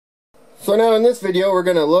So now in this video we're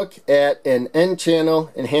going to look at an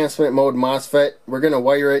N-channel enhancement mode MOSFET. We're going to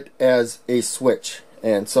wire it as a switch.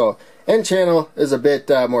 And so N-channel is a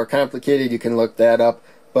bit more complicated. You can look that up.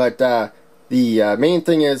 But the main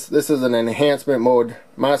thing is this is an enhancement mode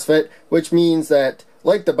MOSFET, which means that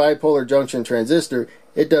like the bipolar junction transistor,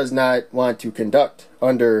 it does not want to conduct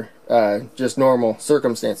under just normal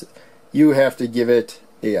circumstances. You have to give it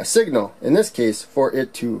a signal, in this case, for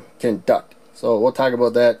it to conduct. So we'll talk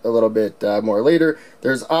about that a little bit more later.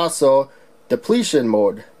 There's also depletion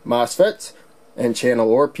mode MOSFETs, N-channel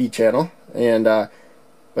or P-channel, and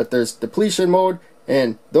but there's depletion mode,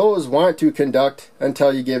 and those want to conduct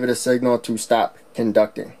until you give it a signal to stop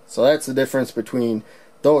conducting. So that's the difference between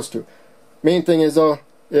those two. Main thing is though,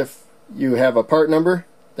 if you have a part number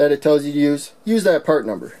that it tells you to use that part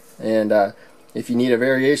number. And if you need a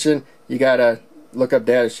variation, you gotta look up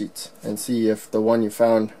data sheets and see if the one you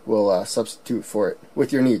found will substitute for it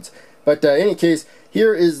with your needs. But in any case,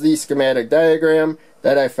 here is the schematic diagram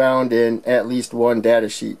that I found in at least one data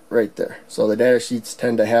sheet right there. So the data sheets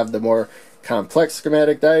tend to have the more complex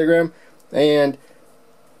schematic diagram, and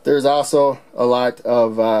there's also a lot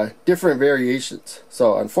of different variations.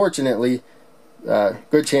 So unfortunately,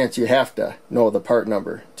 good chance you have to know the part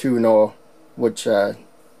number to know which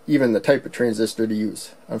even the type of transistor to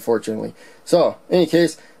use, unfortunately. So in any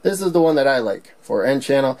case, this is the one that I like for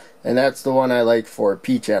N-channel, and that's the one I like for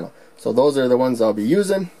P-channel. So those are the ones I'll be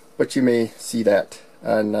using, but you may see that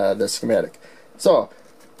on the schematic. So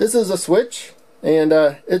this is a switch, and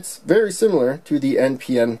it's very similar to the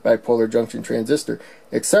NPN bipolar junction transistor,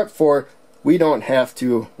 except for we don't have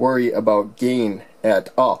to worry about gain at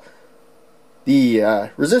all. The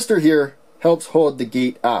resistor here helps hold the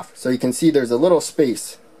gate off. So you can see there's a little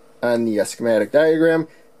space on the schematic diagram,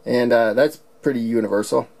 and that's pretty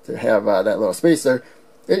universal to have that little space there.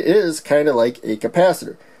 It is kind of like a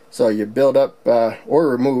capacitor. So you build up or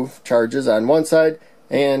remove charges on one side,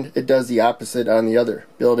 and it does the opposite on the other,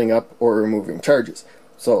 building up or removing charges.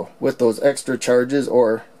 So with those extra charges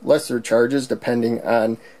or lesser charges depending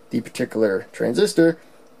on the particular transistor,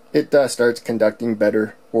 it starts conducting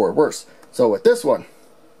better or worse. So with this one,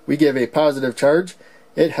 we give a positive charge.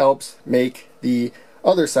 It helps make the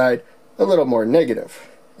other side a little more negative.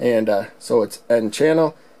 And so it's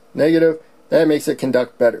N-channel, negative. That makes it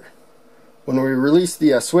conduct better. When we release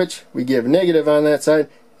the switch, we give negative on that side.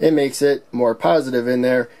 It makes it more positive in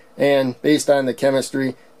there. And based on the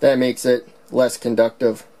chemistry, that makes it less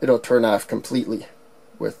conductive. It'll turn off completely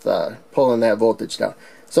with pulling that voltage down.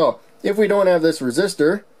 So if we don't have this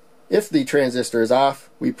resistor, if the transistor is off,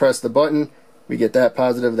 we press the button, we get that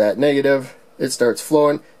positive, that negative, it starts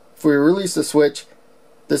flowing. If we release the switch,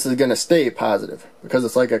 this is going to stay positive because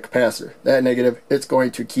it's like a capacitor. That negative, it's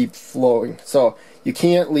going to keep flowing. So you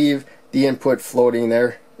can't leave the input floating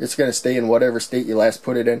there. It's going to stay in whatever state you last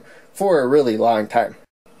put it in for a really long time.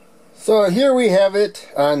 So here we have it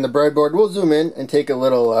on the breadboard. We'll zoom in and take a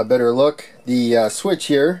little better look. The switch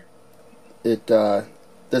here, this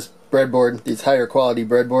breadboard, these higher quality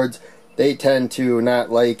breadboards, they tend to not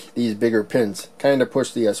like these bigger pins. Kind of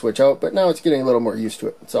push the switch out, but now it's getting a little more used to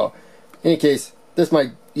it. So in any case, this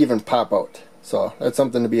might even pop out. So that's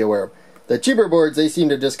something to be aware of. The cheaper boards, they seem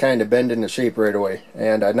to just kind of bend into shape right away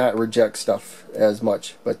and not reject stuff as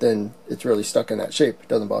much, but then it's really stuck in that shape. It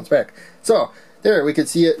doesn't bounce back. So there, we could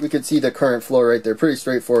see it. We could see the current flow right there. Pretty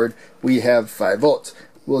straightforward. We have 5 volts.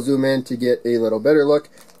 We'll zoom in to get a little better look.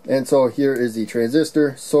 And so here is the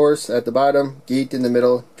transistor, source at the bottom, gate in the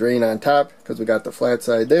middle, drain on top, because we got the flat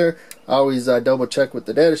side there. Always double check with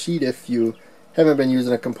the data sheet if you haven't been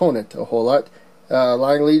using a component a whole lot.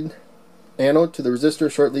 Long lead anode to the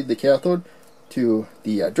resistor, short lead the cathode to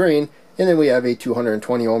the drain, and then we have a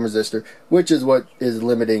 220 ohm resistor, which is what is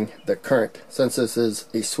limiting the current since this is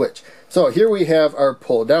a switch. So here we have our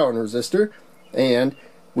pull down resistor, and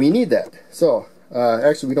we need that. So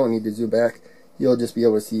actually we don't need to zoom back. You'll just be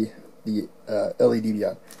able to see the LED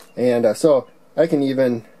beyond. And so I can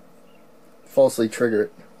even falsely trigger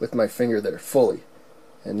it with my finger there fully.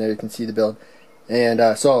 And there you can see the build.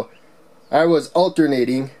 And so I was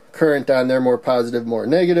alternating current on there, more positive, more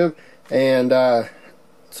negative. And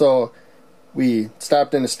so we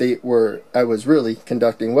stopped in a state where I was really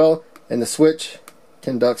conducting well, and the switch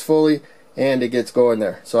conducts fully, and it gets going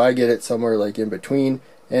there. So I get it somewhere like in between,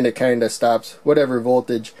 and it kind of stops whatever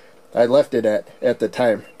voltage I left it at the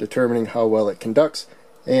time, determining how well it conducts.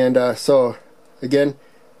 And so again,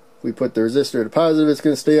 we put the resistor to positive, it's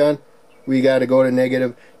going to stay on. We got to go to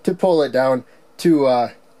negative to pull it down to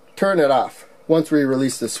turn it off once we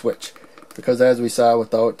release the switch. Because as we saw,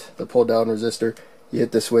 without the pull down resistor, you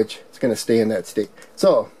hit the switch, it's going to stay in that state.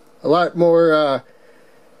 So a lot more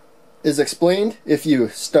is explained if you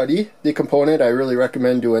study the component. I really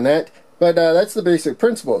recommend doing that. But that's the basic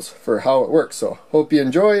principles for how it works. So hope you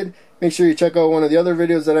enjoyed. Make sure you check out one of the other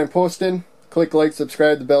videos that I'm posting. Click like,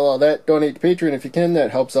 subscribe, the bell, all that. Donate to Patreon if you can.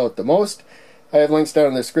 That helps out the most. I have links down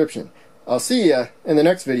in the description. I'll see ya in the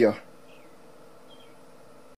next video.